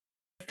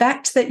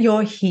fact that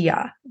you're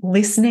here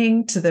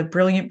listening to the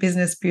Brilliant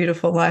Business,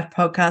 Beautiful Life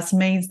podcast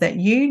means that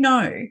you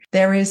know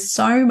there is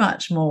so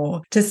much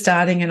more to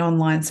starting an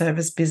online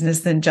service business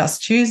than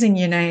just choosing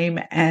your name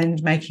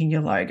and making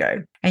your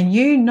logo. And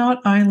you not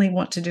only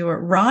want to do it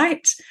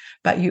right,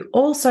 but you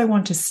also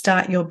want to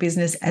start your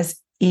business as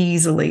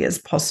easily as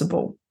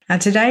possible. Now,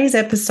 today's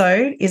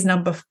episode is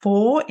number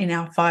 4 in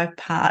our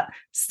 5-part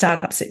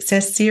Startup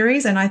Success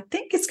series, and I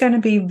think it's going to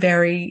be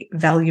very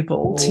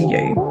valuable to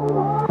you.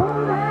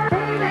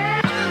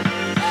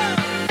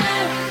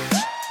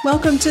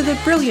 Welcome to the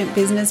Brilliant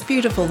Business,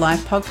 Beautiful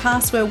Life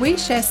podcast, where we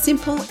share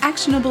simple,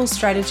 actionable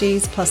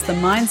strategies plus the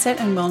mindset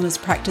and wellness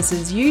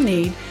practices you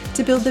need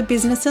to build the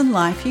business and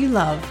life you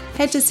love.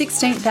 Head to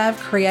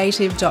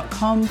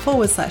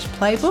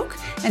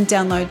 16thAveCreative.com/playbook and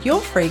download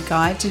your free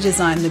guide to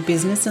design the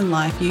business and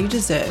life you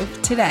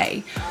deserve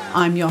today.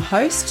 I'm your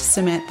host,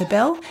 Samantha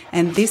Bell,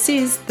 and this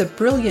is the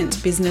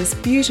Brilliant Business,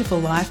 Beautiful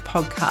Life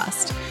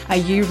podcast. Are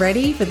you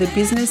ready for the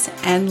business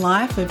and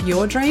life of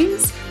your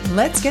dreams?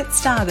 Let's get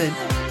started.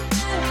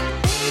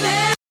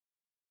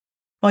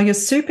 While you're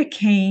super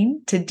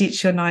keen to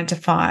ditch your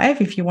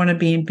 9-to-5 if you want to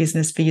be in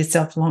business for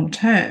yourself long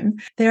term,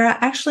 there are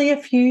actually a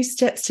few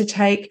steps to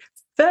take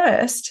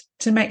first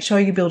to make sure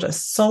you build a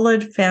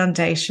solid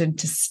foundation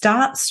to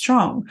start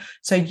strong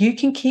so you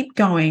can keep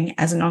going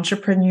as an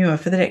entrepreneur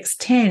for the next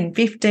 10,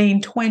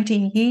 15,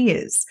 20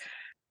 years.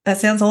 That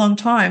sounds a long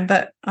time,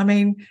 but I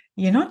mean,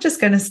 you're not just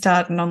going to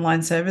start an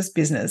online service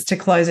business to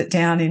close it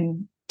down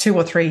in 2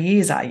 or 3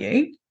 years, are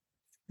you?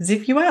 As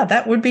if you are,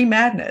 that would be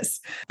madness.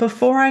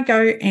 Before I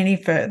go any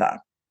further,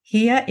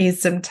 here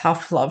is some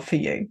tough love for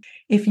you.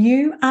 If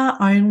you are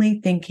only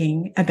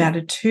thinking about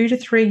a 2 to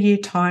 3 year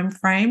time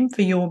frame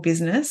for your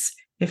business,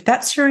 if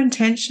that's your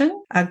intention,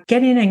 a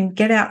get in and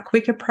get out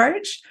quick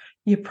approach,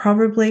 you're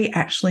probably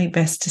actually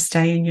best to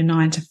stay in your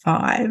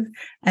 9-to-5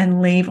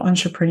 and leave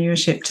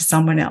entrepreneurship to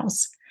someone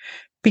else.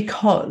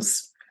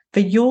 Because for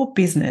your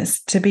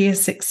business to be a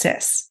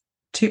success,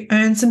 to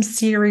earn some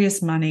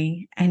serious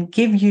money and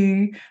give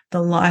you the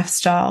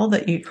lifestyle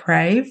that you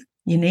crave,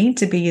 you need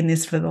to be in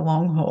this for the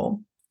long haul.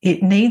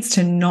 It needs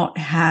to not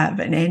have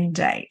an end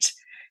date.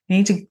 You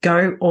need to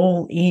go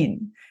all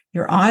in.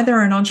 You're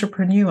either an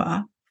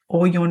entrepreneur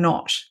or you're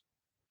not.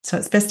 So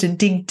it's best to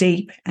dig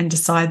deep and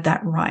decide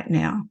that right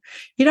now.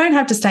 You don't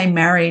have to stay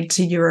married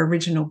to your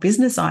original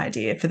business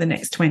idea for the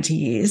next 20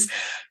 years,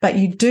 but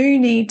you do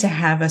need to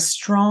have a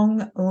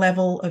strong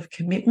level of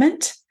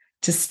commitment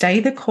to stay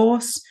the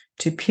course,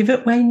 to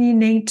pivot when you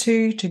need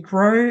to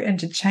grow and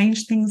to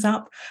change things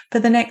up for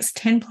the next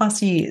 10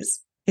 plus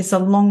years. It's a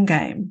long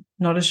game,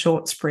 not a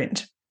short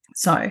sprint.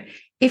 So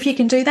if you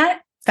can do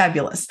that,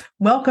 fabulous.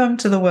 Welcome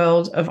to the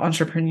world of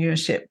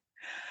entrepreneurship.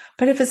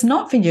 But if it's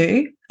not for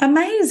you,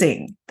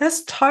 amazing.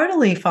 That's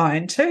totally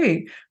fine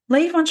too.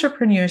 Leave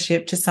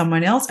entrepreneurship to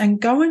someone else and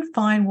go and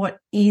find what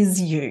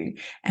is you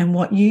and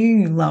what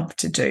you love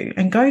to do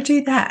and go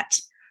do that.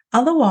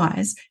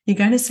 Otherwise, you're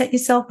going to set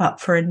yourself up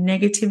for a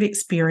negative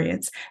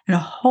experience and a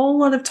whole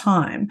lot of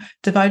time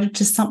devoted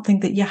to something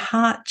that your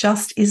heart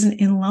just isn't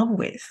in love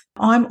with.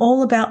 I'm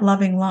all about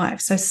loving life,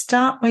 so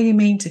start where you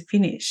mean to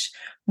finish,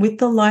 with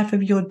the life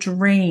of your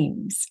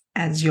dreams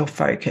as your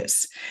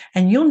focus.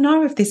 And you'll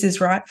know if this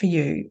is right for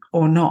you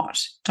or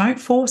not. Don't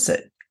force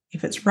it.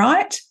 If it's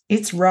right,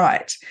 it's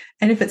right.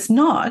 And if it's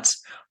not,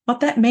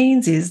 what that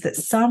means is that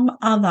some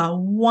other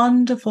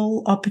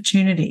wonderful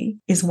opportunity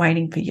is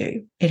waiting for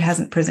you. It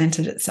hasn't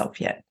presented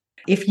itself yet.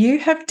 If you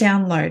have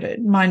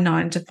downloaded my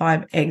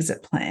 9-to-5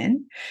 exit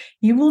plan,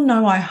 you will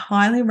know I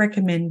highly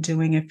recommend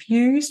doing a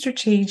few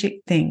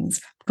strategic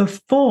things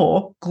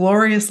before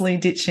gloriously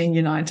ditching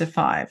your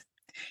 9-to-5.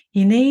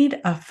 You need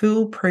a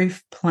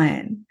foolproof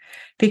plan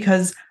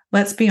because,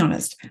 let's be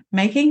honest,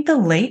 making the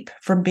leap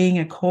from being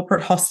a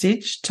corporate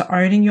hostage to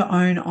owning your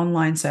own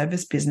online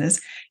service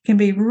business can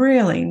be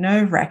really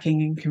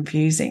nerve-wracking and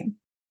confusing.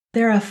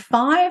 There are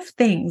 5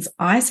 things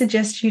I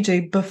suggest you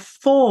do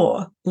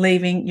before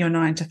leaving your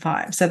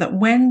 9-to-5 so that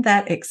when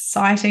that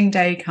exciting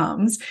day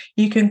comes,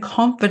 you can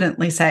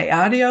confidently say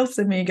adios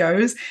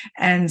amigos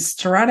and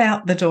strut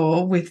out the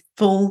door with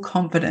full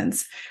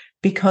confidence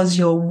because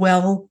you're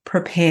well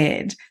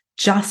prepared,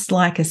 just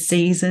like a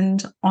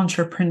seasoned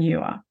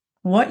entrepreneur.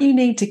 What you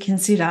need to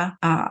consider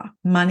are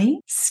money,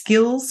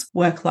 skills,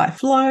 work-life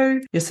flow,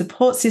 your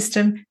support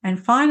system,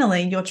 and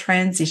finally, your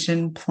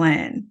transition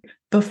plan.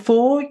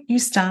 Before you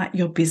start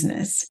your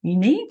business, you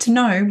need to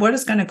know what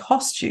it's going to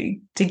cost you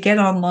to get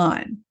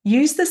online.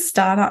 Use the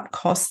startup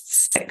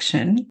costs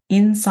section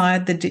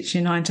inside the Ditch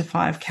Your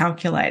 9-to-5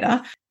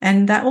 calculator,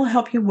 and that will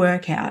help you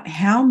work out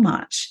how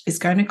much is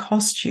going to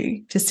cost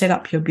you to set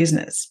up your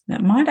business. Now,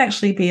 it might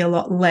actually be a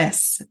lot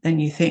less than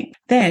you think.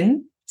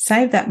 Then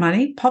save that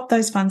money, pop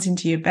those funds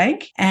into your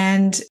bank,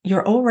 and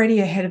you're already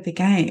ahead of the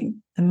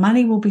game. The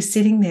money will be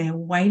sitting there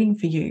waiting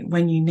for you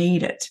when you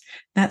need it.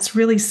 That's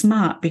really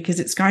smart because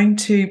it's going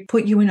to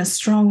put you in a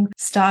strong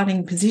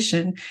starting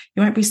position.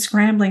 You won't be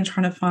scrambling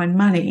trying to find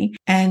money,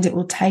 and it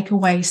will take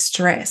away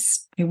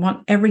stress We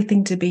want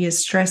everything to be as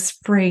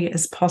stress-free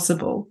as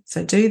possible.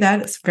 So do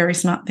that. It's a very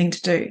smart thing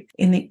to do.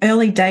 In the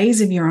early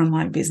days of your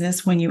online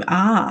business, when you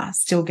are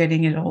still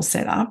getting it all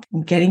set up,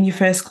 getting your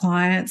first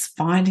clients,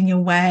 finding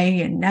your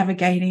way and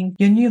navigating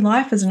your new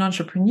life as an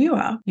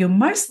entrepreneur, you'll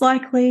most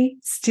likely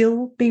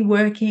still be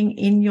working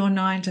in your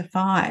 9 to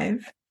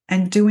 5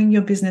 and doing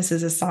your business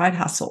as a side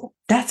hustle.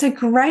 That's a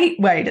great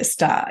way to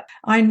start.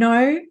 I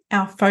know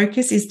our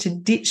focus is to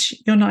ditch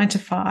your 9 to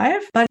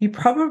 5, but you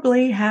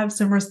probably have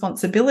some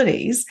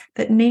responsibilities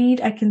that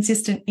need a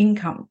consistent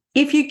income.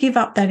 If you give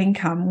up that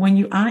income when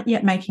you aren't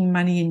yet making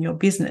money in your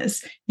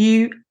business,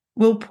 you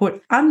will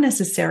put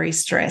unnecessary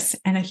stress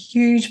and a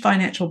huge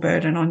financial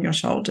burden on your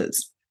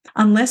shoulders.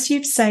 Unless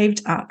you've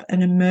saved up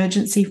an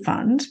emergency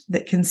fund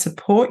that can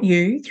support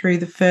you through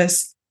the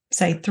first,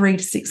 say, 3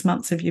 to 6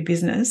 months of your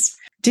business,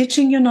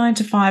 ditching your 9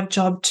 to 5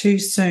 job too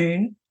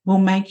soon will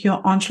make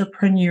your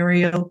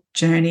entrepreneurial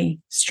journey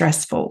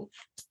stressful.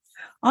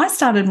 I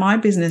started my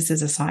business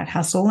as a side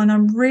hustle, and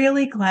I'm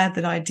really glad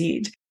that I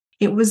did.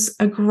 It was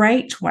a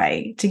great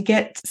way to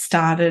get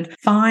started,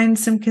 find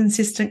some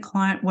consistent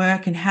client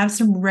work, and have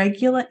some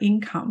regular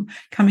income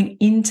coming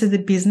into the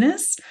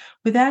business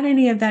without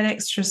any of that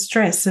extra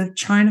stress of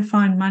trying to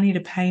find money to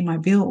pay my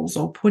bills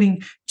or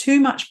putting too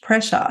much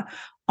pressure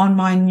on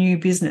my new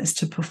business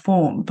to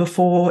perform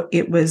before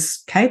it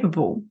was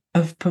capable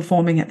of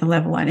performing at the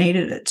level I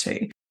needed it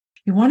to.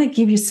 You want to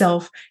give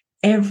yourself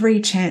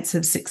every chance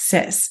of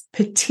success,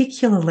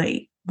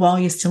 particularly while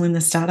you're still in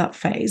the startup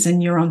phase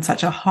and you're on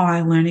such a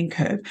high learning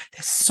curve.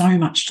 There's so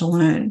much to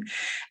learn.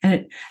 And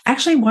it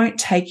actually won't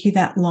take you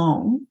that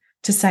long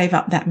to save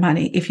up that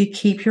money if you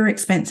keep your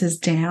expenses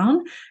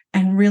down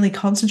and really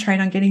concentrate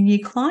on getting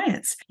new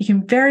clients. You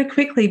can very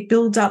quickly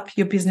build up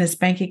your business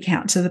bank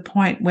account to the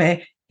point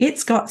where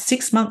it's got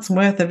 6 months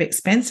worth of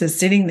expenses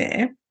sitting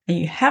there and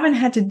you haven't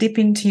had to dip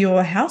into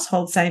your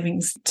household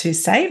savings to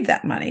save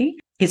that money.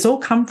 It's all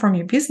come from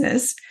your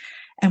business.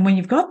 And when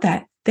you've got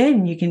that,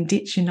 then you can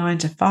ditch your 9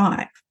 to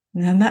 5.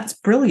 And that's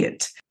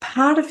brilliant.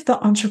 Part of the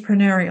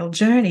entrepreneurial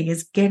journey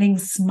is getting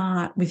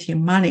smart with your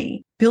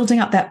money.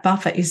 Building up that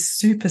buffer is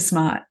super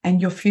smart,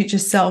 and your future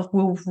self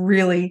will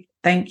really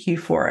thank you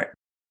for it.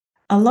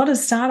 A lot of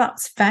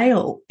startups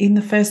fail in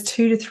the first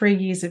 2 to 3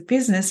 years of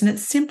business, and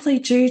it's simply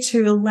due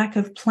to a lack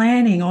of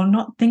planning or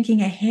not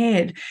thinking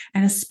ahead,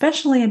 and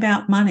especially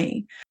about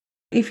money.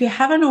 If you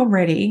haven't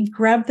already,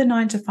 grab the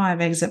 9 to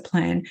 5 exit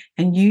plan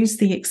and use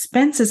the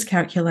expenses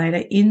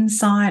calculator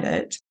inside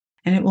it,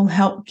 and it will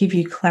help give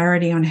you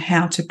clarity on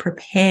how to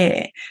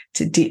prepare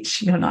to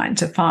ditch your 9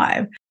 to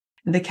 5.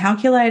 The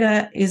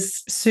calculator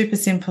is super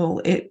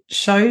simple. It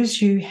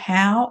shows you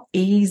how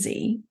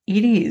easy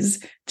it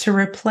is to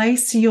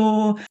replace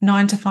your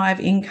 9 to 5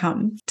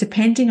 income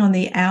depending on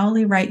the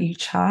hourly rate you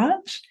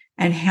charge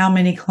and how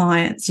many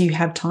clients you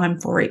have time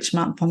for each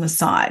month on the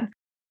side.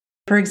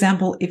 For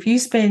example, if you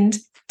spend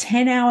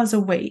 10 hours a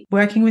week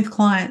working with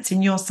clients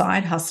in your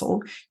side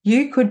hustle,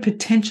 you could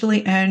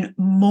potentially earn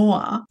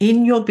more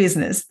in your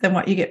business than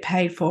what you get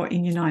paid for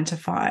in your 9 to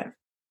 5.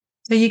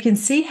 So you can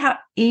see how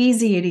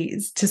easy it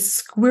is to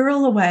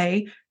squirrel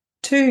away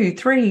 2,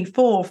 3,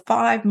 4,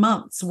 5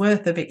 months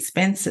worth of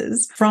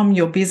expenses from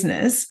your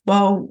business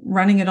while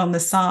running it on the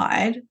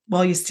side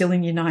while you're still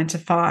in your 9 to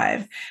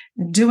 5.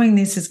 Doing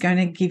this is going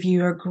to give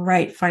you a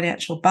great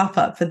financial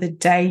buffer for the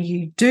day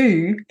you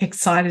do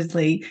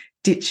excitedly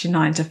ditch your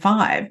 9 to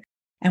 5.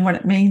 And what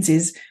it means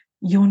is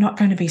you're not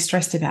going to be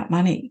stressed about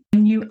money.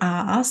 When you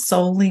are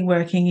solely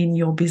working in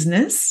your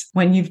business,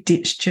 when you've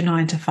ditched your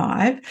 9 to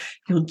 5,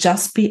 you'll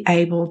just be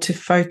able to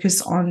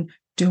focus on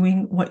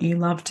doing what you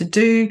love to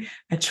do,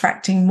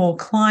 attracting more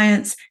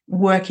clients,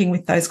 working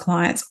with those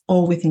clients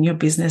all within your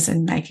business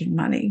and making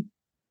money.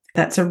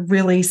 That's a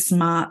really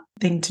smart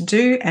thing to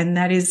do, and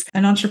that is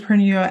an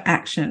entrepreneur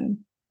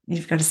action.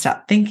 You've got to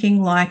start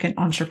thinking like an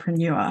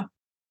entrepreneur.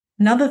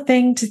 Another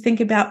thing to think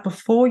about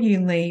before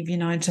you leave your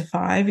 9 to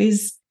 5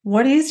 is,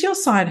 what is your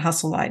side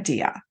hustle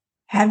idea?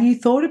 Have you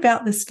thought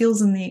about the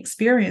skills and the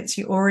experience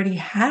you already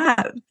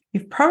have?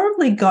 You've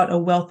probably got a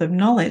wealth of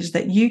knowledge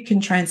that you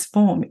can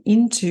transform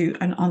into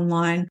an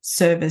online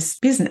service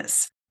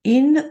business.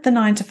 In the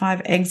 9 to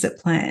 5 exit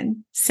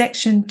plan,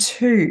 section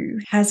 2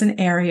 has an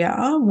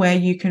area where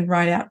you can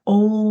write out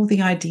all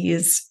the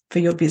ideas for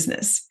your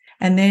business.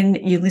 And then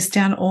you list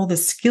down all the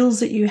skills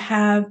that you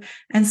have.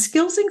 And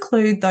skills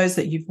include those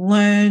that you've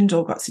learned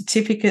or got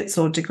certificates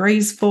or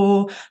degrees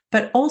for,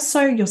 but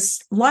also your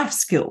life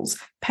skills,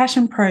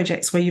 passion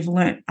projects where you've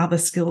learned other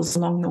skills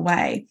along the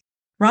way.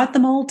 Write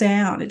them all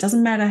down. It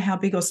doesn't matter how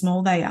big or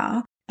small they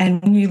are. And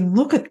when you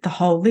look at the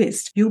whole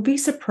list, you'll be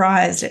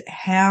surprised at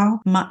how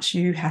much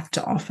you have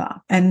to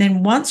offer. And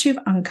then once you've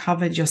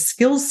uncovered your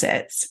skill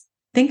sets,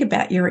 think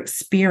about your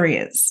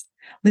experience.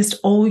 List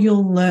all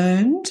your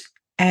learned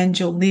and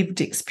your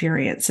lived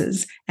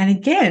experiences. And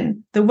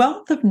again, the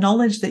wealth of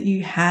knowledge that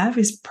you have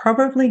is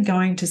probably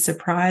going to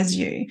surprise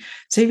you.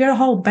 So you've got a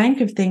whole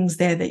bank of things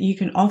there that you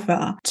can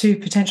offer to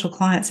potential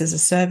clients as a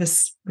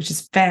service, which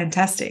is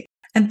fantastic.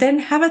 And then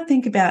have a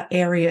think about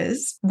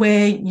areas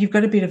where you've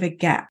got a bit of a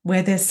gap,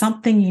 where there's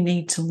something you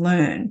need to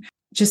learn.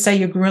 Just say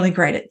you're really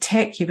great at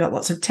tech, you've got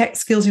lots of tech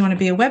skills, you want to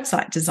be a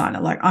website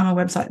designer, like I'm a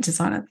website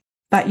designer,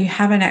 but you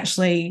haven't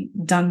actually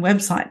done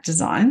website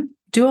design.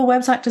 Do a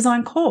website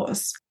design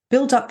course,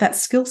 build up that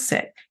skill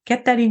set,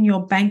 get that in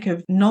your bank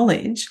of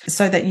knowledge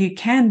so that you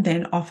can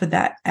then offer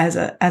that as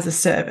a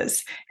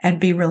service and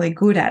be really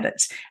good at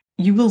it.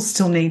 You will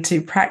still need to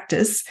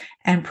practice,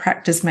 and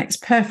practice makes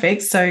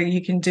perfect. So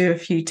you can do a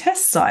few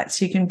test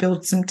sites, you can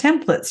build some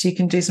templates, you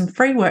can do some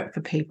free work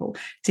for people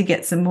to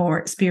get some more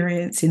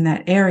experience in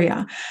that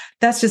area.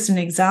 That's just an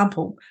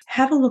example.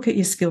 Have a look at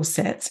your skill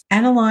sets,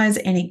 analyze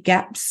any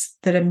gaps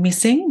that are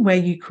missing where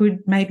you could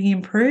maybe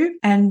improve,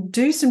 and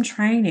do some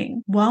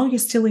training while you're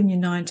still in your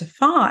 9 to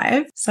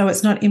 5. So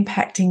it's not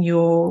impacting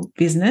your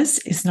business,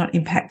 it's not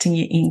impacting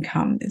your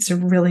income. It's a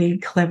really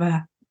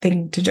clever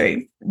thing to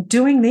do.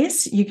 Doing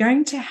this, you're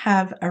going to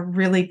have a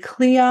really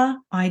clear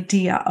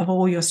idea of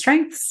all your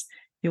strengths,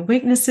 your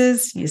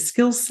weaknesses, your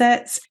skill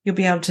sets. You'll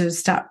be able to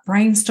start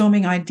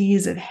brainstorming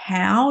ideas of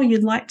how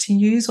you'd like to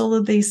use all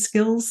of these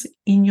skills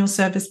in your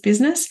service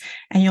business.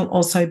 And you'll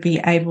also be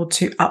able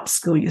to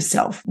upskill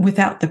yourself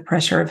without the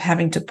pressure of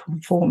having to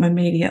perform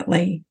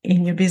immediately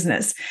in your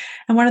business.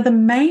 And one of the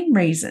main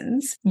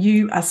reasons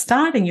you are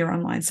starting your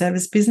online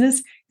service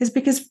business is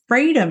because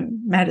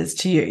freedom matters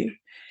to you.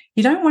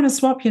 You don't want to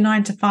swap your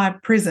 9 to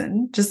 5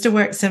 prison just to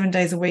work 7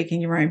 days a week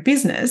in your own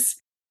business.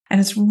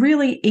 And it's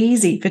really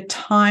easy for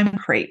time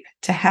creep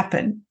to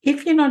happen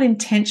if you're not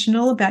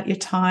intentional about your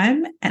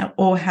time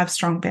or have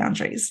strong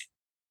boundaries.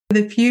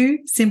 With a few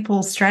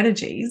simple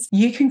strategies,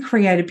 you can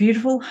create a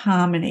beautiful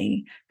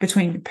harmony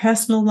between your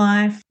personal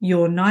life,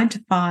 your 9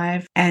 to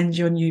 5, and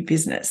your new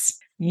business.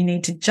 You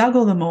need to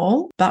juggle them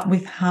all, but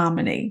with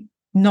harmony,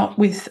 not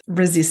with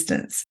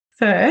resistance.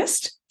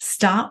 First,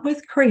 start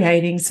with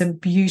creating some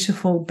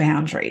beautiful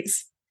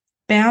boundaries.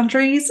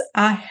 Boundaries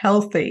are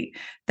healthy.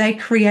 They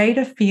create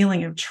a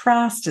feeling of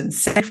trust and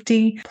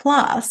safety.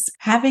 Plus,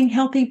 having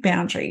healthy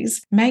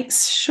boundaries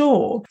makes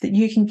sure that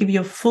you can give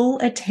your full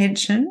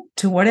attention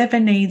to whatever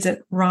needs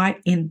it right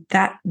in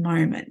that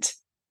moment.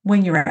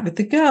 When you're out with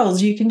the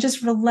girls, you can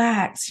just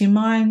relax. Your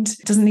mind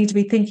doesn't need to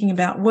be thinking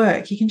about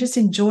work. You can just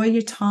enjoy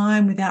your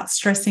time without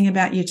stressing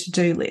about your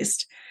to-do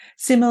list.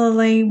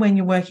 Similarly, when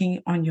you're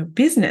working on your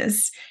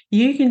business,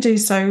 you can do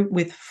so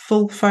with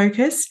full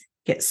focus,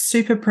 get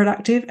super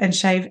productive, and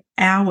shave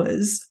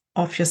hours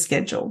off your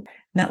schedule.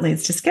 And that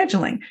leads to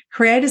scheduling.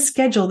 Create a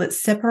schedule that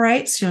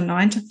separates your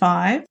 9 to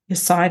 5, your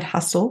side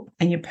hustle,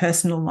 and your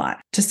personal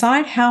life.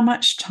 Decide how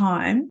much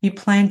time you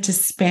plan to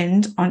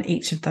spend on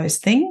each of those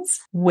things,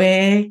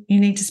 where you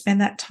need to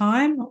spend that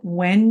time,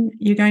 when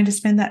you're going to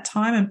spend that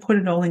time, and put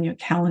it all in your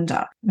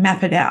calendar.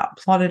 Map it out,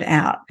 plot it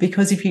out,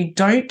 because if you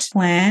don't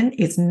plan,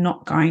 it's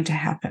not going to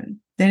happen.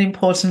 Then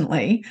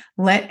importantly,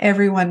 let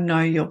everyone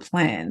know your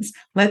plans.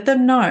 Let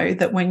them know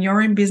that when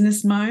you're in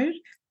business mode,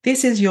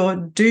 this is your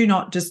do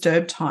not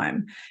disturb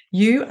time.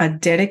 You are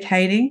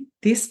dedicating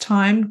this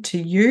time to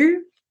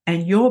you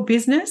and your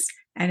business,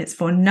 and it's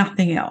for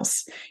nothing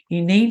else.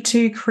 You need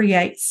to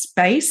create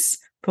space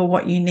for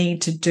what you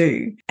need to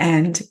do.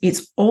 And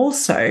it's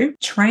also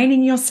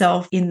training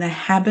yourself in the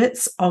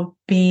habits of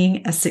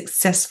being a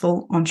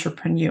successful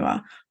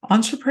entrepreneur.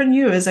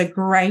 Entrepreneurs are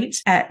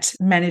great at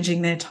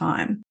managing their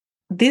time.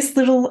 This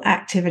little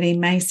activity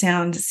may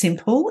sound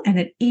simple, and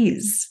it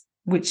is,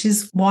 which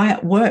is why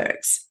it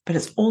works, but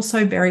it's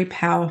also very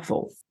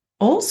powerful.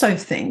 Also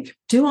think,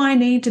 do I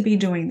need to be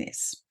doing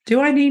this? Do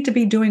I need to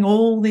be doing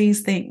all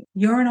these things?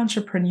 You're an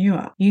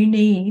entrepreneur. You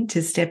need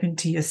to step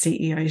into your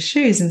CEO's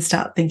shoes and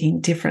start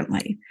thinking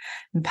differently.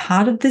 And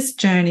part of this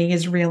journey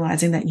is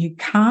realizing that you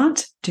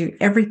can't do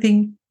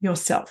everything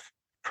yourself.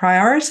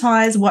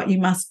 Prioritize what you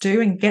must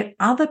do and get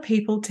other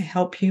people to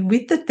help you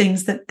with the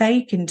things that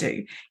they can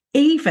do,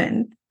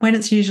 even when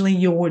it's usually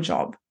your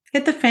job.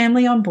 Get the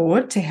family on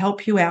board to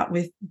help you out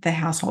with the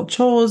household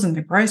chores and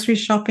the grocery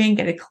shopping.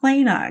 Get a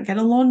cleaner, get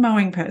a lawn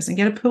mowing person,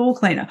 get a pool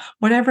cleaner,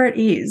 whatever it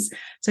is,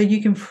 so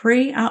you can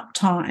free up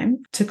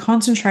time to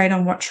concentrate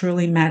on what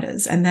truly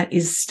matters. And that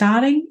is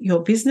starting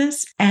your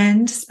business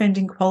and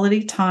spending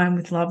quality time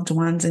with loved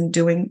ones and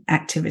doing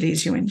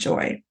activities you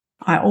enjoy.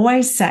 I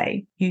always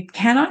say you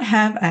cannot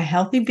have a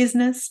healthy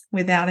business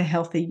without a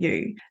healthy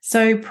you.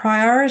 So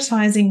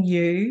prioritizing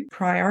you,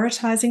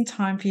 prioritizing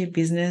time for your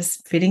business,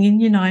 fitting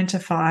in your 9 to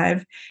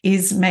 5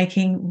 is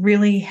making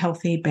really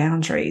healthy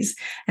boundaries.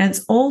 And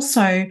it's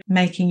also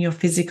making your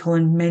physical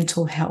and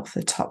mental health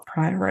a top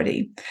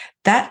priority.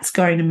 That's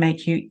going to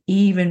make you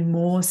even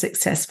more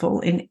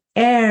successful in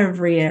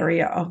every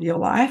area of your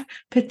life,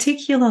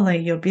 particularly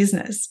your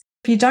business.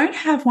 If you don't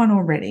have one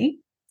already,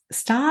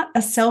 start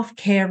a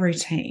self-care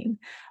routine.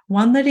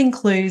 one that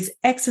includes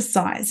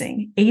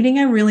exercising, eating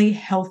a really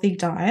healthy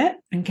diet,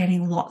 and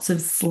getting lots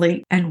of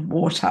sleep and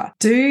water.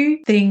 Do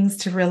things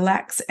to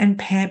relax and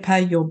pamper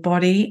your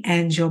body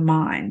and your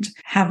mind.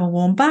 Have a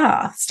warm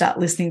bath, start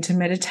listening to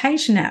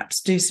meditation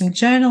apps, do some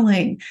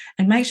journaling,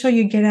 and make sure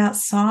you get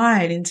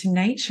outside into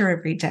nature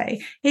every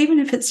day. Even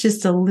if it's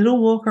just a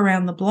little walk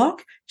around the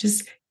block,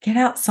 just get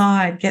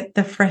outside, get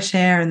the fresh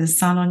air and the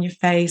sun on your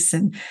face.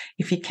 And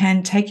if you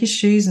can, take your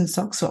shoes and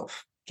socks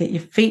off. Get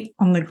your feet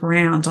on the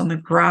ground, on the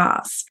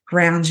grass,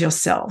 ground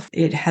yourself.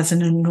 It has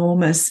an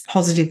enormous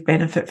positive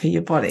benefit for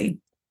your body.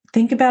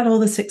 Think about all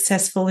the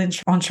successful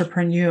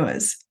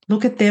entrepreneurs.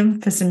 Look at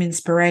them for some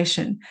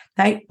inspiration.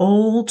 They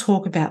all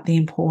talk about the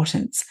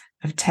importance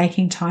of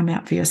taking time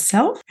out for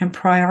yourself and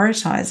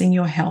prioritizing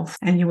your health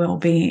and your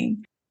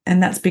well-being.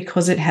 And that's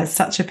because it has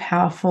such a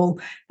powerful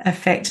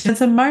effect.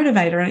 It's a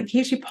motivator and it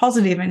keeps you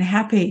positive and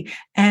happy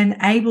and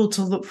able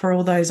to look for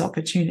all those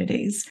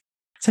opportunities.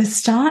 So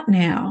start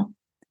now.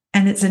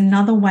 And it's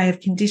another way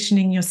of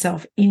conditioning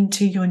yourself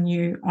into your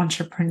new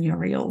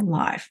entrepreneurial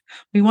life.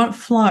 We want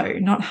flow,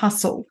 not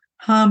hustle,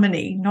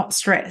 harmony, not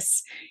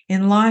stress.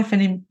 In life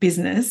and in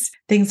business,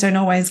 things don't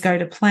always go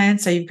to plan.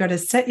 So you've got to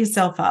set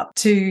yourself up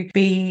to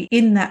be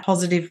in that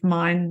positive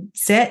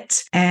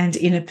mindset and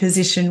in a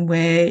position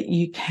where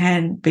you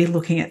can be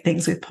looking at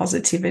things with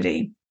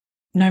positivity.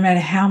 No matter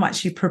how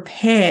much you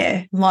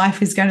prepare,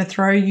 life is going to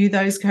throw you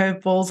those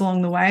curveballs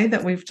along the way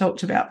that we've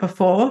talked about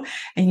before,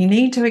 and you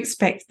need to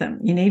expect them.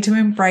 You need to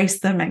embrace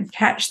them and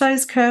catch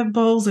those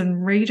curveballs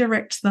and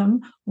redirect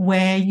them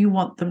where you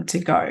want them to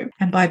go.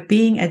 And by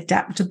being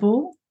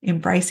adaptable,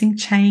 embracing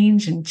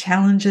change and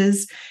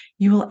challenges,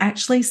 you will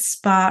actually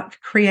spark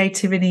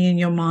creativity in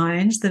your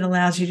mind that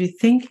allows you to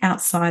think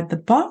outside the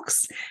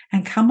box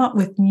and come up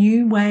with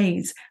new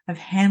ways of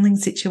handling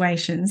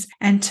situations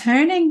and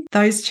turning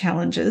those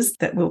challenges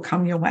that will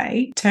come your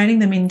way, turning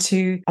them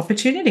into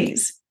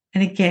opportunities.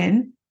 And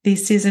again,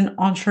 this is an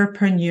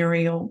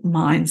entrepreneurial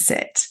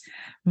mindset.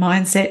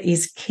 Mindset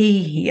is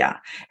key here,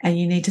 and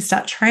you need to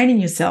start training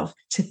yourself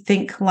to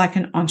think like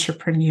an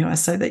entrepreneur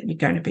so that you're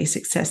going to be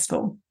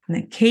successful. And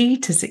the key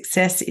to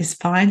success is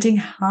finding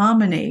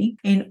harmony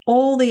in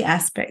all the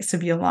aspects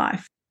of your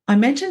life. I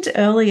mentioned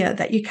earlier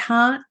that you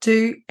can't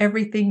do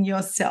everything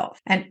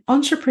yourself, and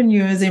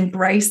entrepreneurs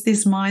embrace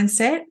this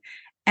mindset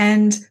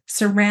and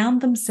surround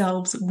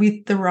themselves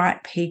with the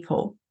right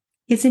people.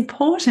 It's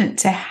important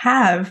to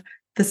have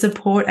the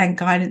support and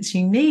guidance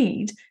you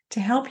need to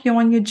help you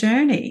on your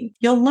journey.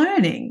 You're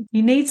learning.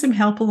 You need some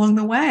help along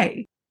the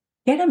way.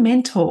 Get a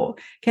mentor,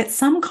 get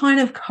some kind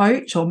of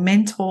coach or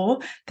mentor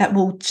that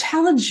will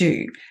challenge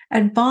you,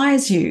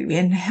 advise you,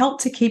 and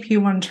help to keep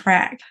you on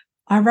track.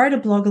 I wrote a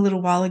blog a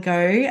little while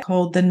ago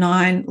called The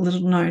 9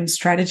 Little Known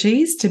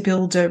Strategies to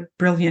Build a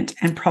Brilliant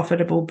and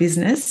Profitable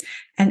Business.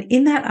 And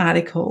in that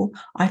article,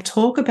 I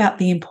talk about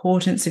the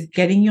importance of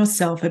getting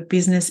yourself a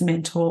business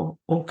mentor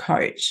or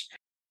coach.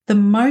 The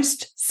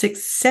most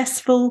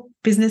successful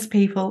business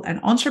people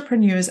and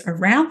entrepreneurs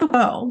around the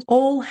world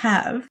all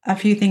have a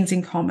few things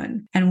in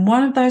common. And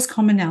one of those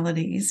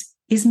commonalities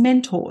is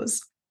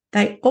mentors.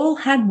 They all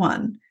had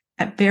one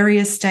at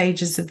various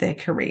stages of their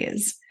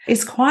careers.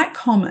 It's quite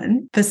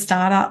common for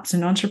startups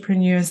and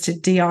entrepreneurs to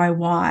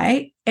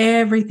DIY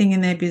everything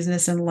in their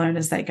business and learn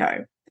as they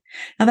go.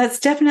 Now, that's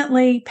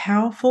definitely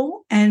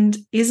powerful and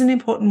is an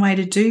important way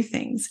to do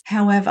things.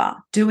 However,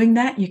 doing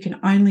that, you can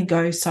only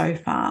go so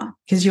far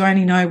because you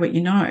only know what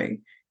you know.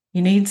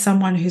 You need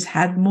someone who's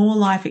had more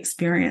life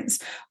experience,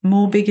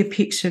 more bigger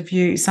picture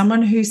view,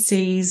 someone who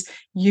sees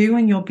you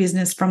and your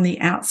business from the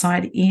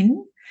outside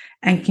in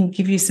and can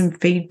give you some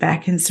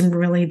feedback and some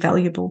really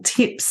valuable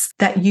tips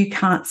that you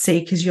can't see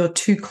because you're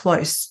too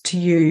close to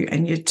you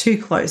and you're too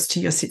close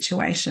to your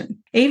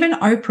situation. Even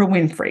Oprah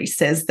Winfrey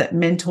says that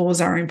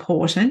mentors are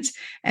important,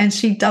 and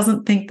she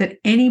doesn't think that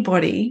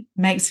anybody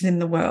makes it in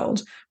the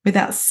world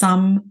without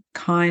some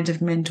kind of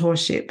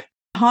mentorship.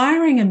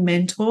 Hiring a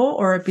mentor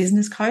or a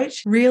business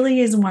coach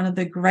really is one of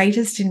the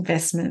greatest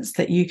investments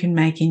that you can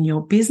make in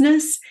your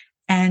business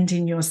and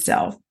in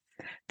yourself.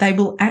 They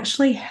will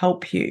actually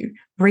help you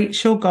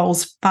reach your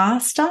goals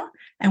faster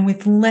and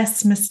with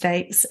less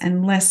mistakes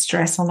and less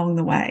stress along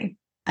the way.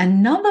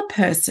 Another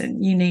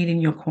person you need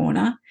in your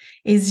corner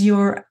is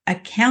your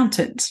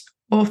accountant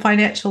or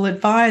financial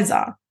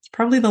advisor. It's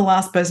probably the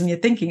last person you're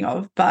thinking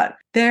of, but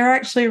they're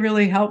actually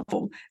really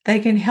helpful. They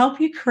can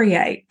help you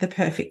create the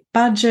perfect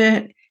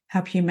budget,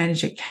 help you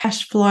manage your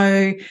cash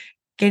flow,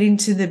 get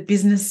into the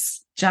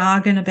business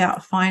jargon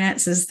about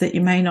finances that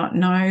you may not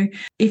know.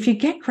 If you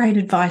get great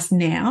advice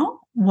now,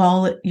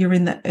 while you're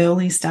in the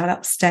early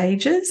startup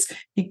stages,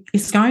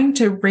 it's going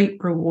to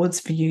reap rewards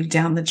for you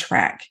down the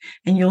track,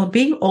 and you'll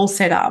be all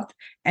set up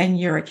and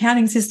your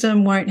accounting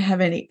system won't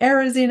have any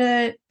errors in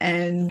it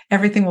and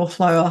everything will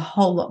flow a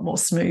whole lot more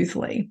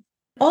smoothly.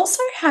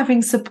 Also,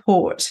 having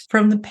support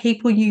from the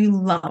people you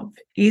love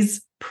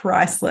is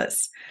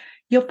priceless.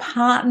 Your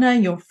partner,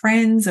 your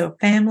friends or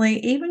family,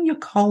 even your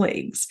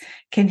colleagues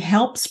can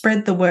help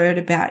spread the word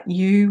about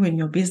you and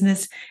your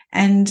business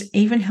and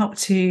even help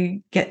to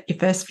get your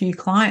first few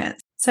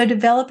clients. So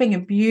developing a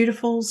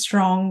beautiful,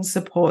 strong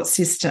support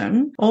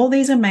system, all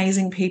these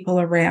amazing people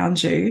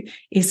around you,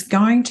 is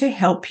going to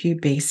help you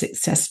be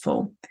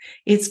successful.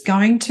 It's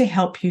going to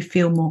help you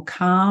feel more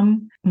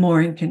calm,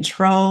 more in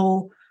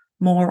control,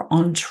 more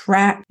on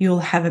track. You'll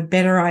have a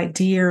better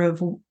idea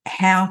of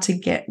how to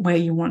get where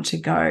you want to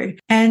go.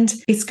 And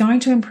it's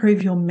going to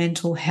improve your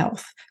mental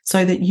health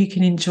so that you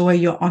can enjoy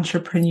your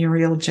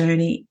entrepreneurial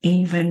journey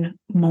even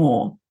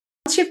more.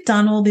 Once you've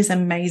done all this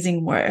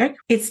amazing work,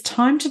 it's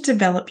time to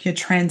develop your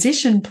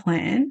transition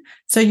plan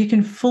so you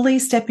can fully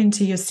step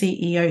into your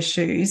CEO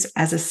shoes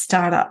as a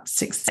startup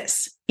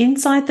success.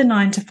 Inside the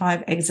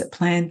 9-to-5 exit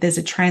plan, there's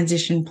a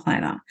transition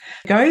planner.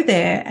 Go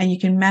there and you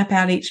can map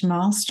out each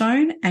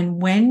milestone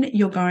and when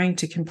you're going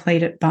to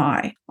complete it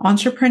by.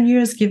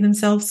 Entrepreneurs give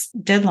themselves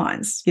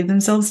deadlines, give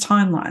themselves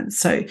timelines.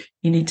 So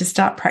you need to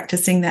start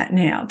practicing that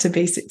now to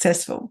be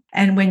successful.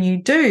 And when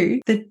you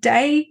do, the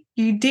day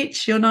you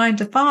ditch your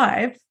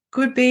 9-to-5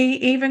 could be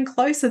even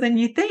closer than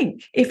you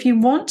think. If you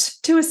want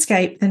to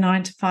escape the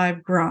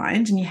 9-to-5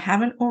 grind and you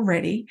haven't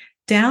already,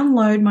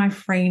 download my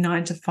free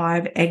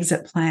 9-to-5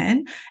 exit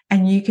plan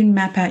and you can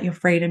map out your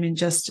freedom in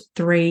just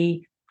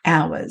 3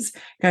 hours.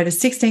 Go to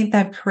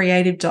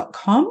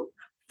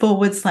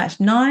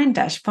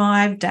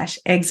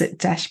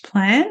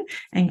 16thwebcreative.com/9-5-exit-plan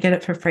and get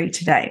it for free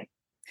today.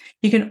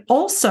 You can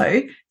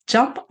also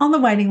jump on the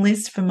waiting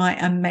list for my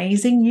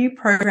amazing new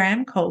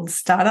program called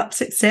Startup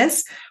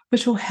Success,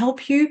 which will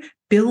help you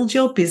build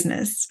your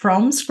business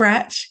from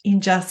scratch in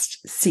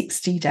just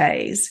 60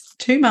 days,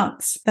 2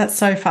 months. That's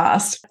so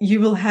fast. You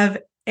will have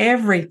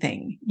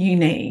everything you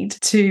need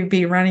to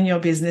be running your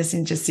business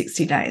in just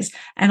 60 days.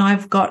 And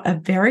I've got a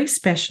very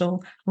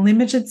special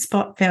limited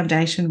spot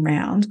foundation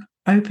round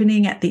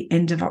opening at the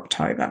end of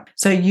October.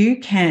 So you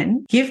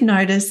can give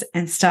notice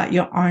and start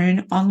your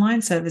own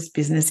online service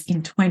business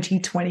in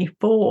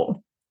 2024.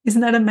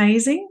 Isn't that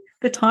amazing?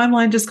 The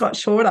timeline just got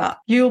shorter.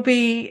 You'll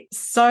be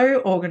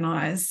so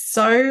organized,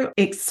 so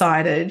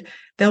excited.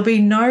 There'll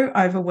be no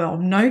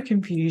overwhelm, no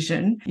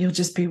confusion. You'll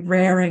just be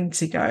raring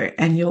to go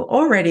and you'll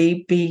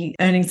already be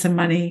earning some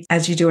money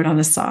as you do it on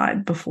the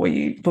side before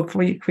you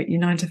quit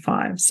your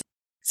 9-to-5.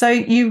 So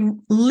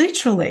you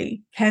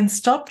literally can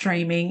stop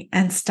dreaming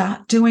and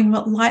start doing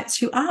what lights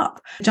you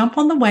up. Jump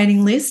on the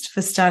waiting list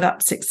for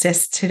Startup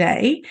Success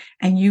today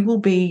and you will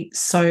be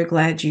so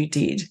glad you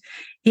did.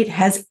 It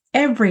has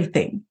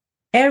everything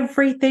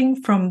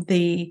from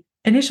the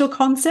initial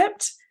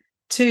concept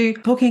to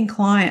booking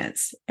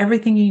clients,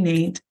 everything you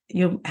need,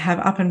 you'll have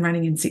up and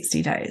running in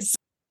 60 days.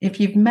 If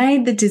you've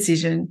made the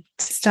decision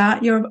to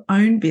start your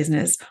own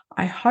business,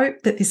 I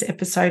hope that this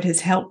episode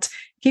has helped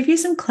give you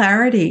some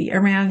clarity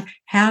around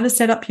how to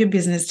set up your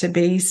business to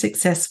be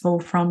successful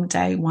from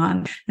day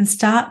one and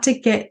start to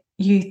get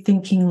you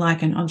thinking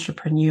like an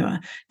entrepreneur,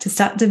 to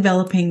start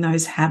developing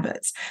those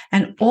habits.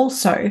 And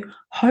also,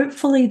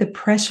 hopefully the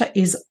pressure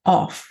is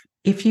off.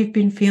 If you've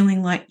been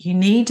feeling like you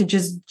need to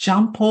just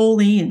jump all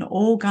in,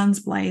 all guns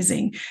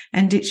blazing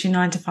and ditch your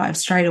 9-to-5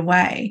 straight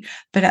away,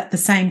 but at the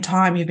same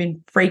time, you've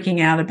been freaking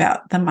out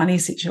about the money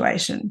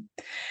situation.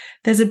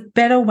 There's a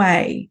better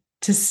way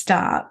to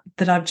start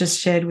that I've just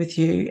shared with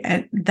you,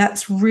 and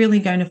that's really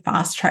going to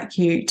fast track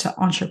you to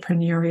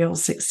entrepreneurial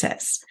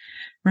success.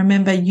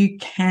 Remember, you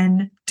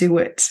can do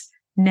it.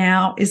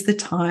 Now is the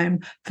time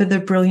for the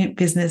brilliant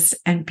business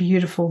and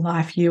beautiful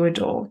life you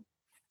adore.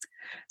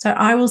 So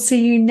I will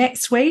see you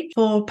next week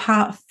for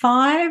part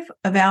 5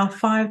 of our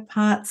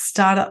 5-part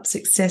Startup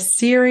Success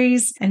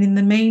series. And in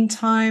the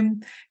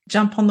meantime,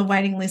 jump on the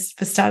waiting list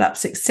for Startup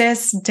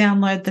Success,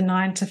 download the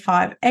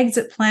 9-to-5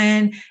 exit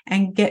plan,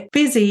 and get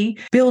busy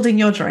building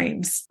your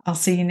dreams. I'll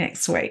see you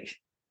next week.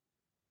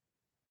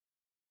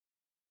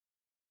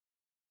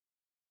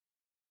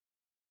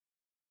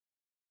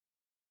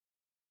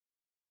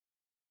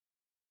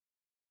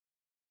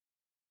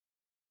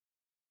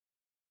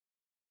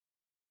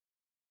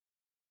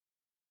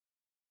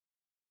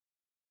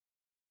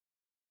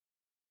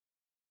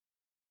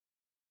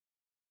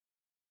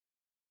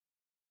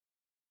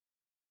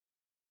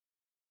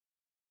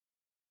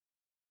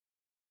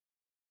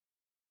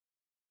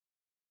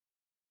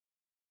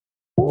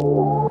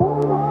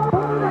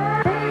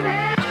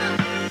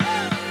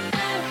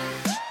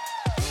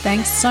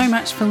 Thanks so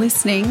much for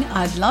listening.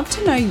 I'd love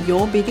to know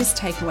your biggest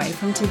takeaway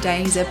from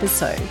today's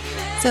episode.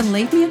 So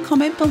leave me a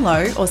comment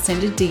below or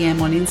send a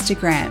DM on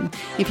Instagram.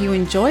 If you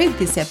enjoyed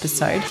this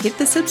episode, hit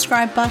the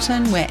subscribe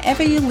button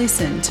wherever you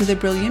listen to the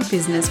Brilliant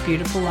Business,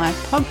 Beautiful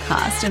Life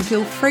podcast and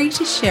feel free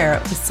to share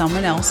it with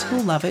someone else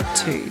who'll love it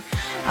too.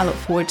 I look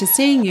forward to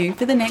seeing you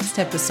for the next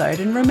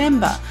episode. And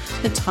remember,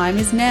 the time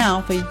is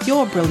now for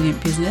your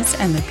brilliant business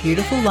and the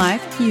beautiful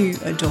life you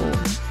adore.